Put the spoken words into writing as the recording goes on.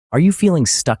Are you feeling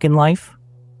stuck in life?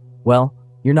 Well,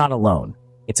 you're not alone.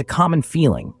 It's a common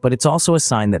feeling, but it's also a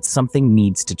sign that something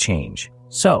needs to change.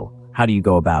 So, how do you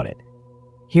go about it?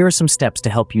 Here are some steps to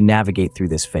help you navigate through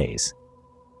this phase.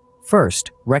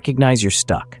 First, recognize you're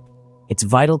stuck. It's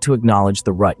vital to acknowledge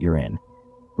the rut you're in.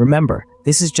 Remember,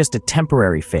 this is just a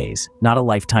temporary phase, not a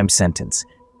lifetime sentence.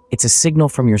 It's a signal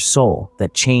from your soul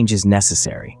that change is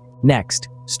necessary. Next,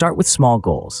 start with small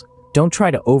goals. Don't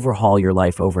try to overhaul your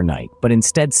life overnight, but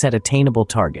instead set attainable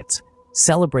targets.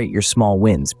 Celebrate your small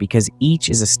wins because each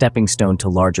is a stepping stone to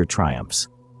larger triumphs.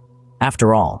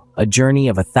 After all, a journey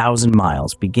of 1,000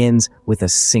 miles begins with a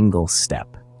single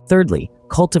step. Thirdly,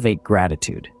 cultivate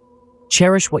gratitude.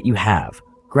 Cherish what you have.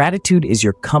 Gratitude is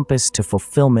your compass to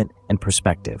fulfillment and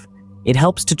perspective. It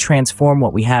helps to transform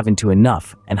what we have into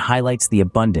enough and highlights the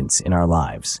abundance in our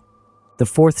lives. The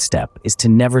fourth step is to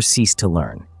never cease to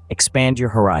learn. Expand your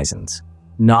horizons.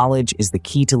 Knowledge is the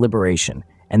key to liberation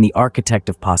and the architect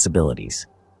of possibilities.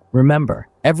 Remember,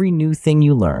 every new thing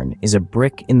you learn is a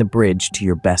brick in the bridge to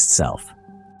your best self.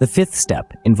 The fifth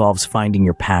step involves finding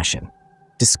your passion.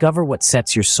 Discover what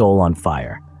sets your soul on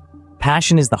fire.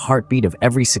 Passion is the heartbeat of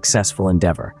every successful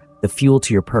endeavor, the fuel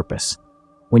to your purpose.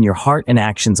 When your heart and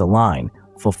actions align,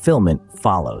 fulfillment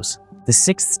follows. The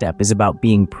sixth step is about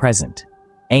being present.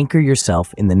 Anchor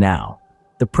yourself in the now.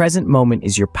 The present moment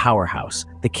is your powerhouse,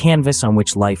 the canvas on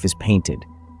which life is painted.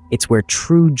 It's where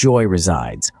true joy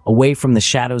resides, away from the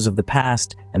shadows of the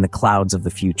past and the clouds of the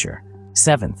future.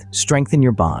 Seventh, strengthen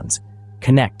your bonds.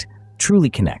 Connect, truly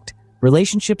connect.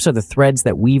 Relationships are the threads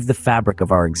that weave the fabric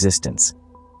of our existence,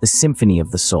 the symphony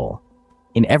of the soul.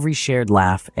 In every shared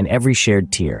laugh and every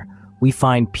shared tear, we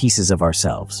find pieces of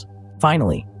ourselves.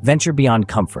 Finally, venture beyond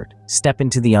comfort. Step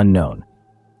into the unknown.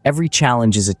 Every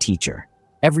challenge is a teacher.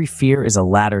 Every fear is a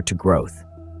ladder to growth.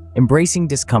 Embracing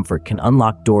discomfort can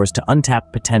unlock doors to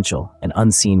untapped potential and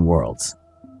unseen worlds.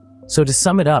 So to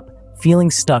sum it up, feeling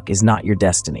stuck is not your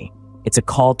destiny. It's a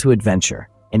call to adventure,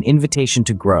 an invitation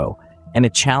to grow, and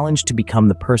a challenge to become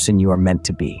the person you are meant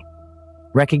to be.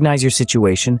 Recognize your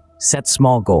situation, set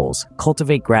small goals,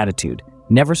 cultivate gratitude,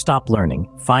 never stop learning,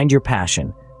 find your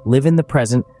passion, live in the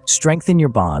present, strengthen your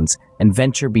bonds, and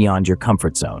venture beyond your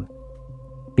comfort zone.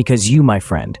 Because you, my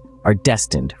friend, are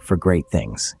destined for great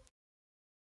things.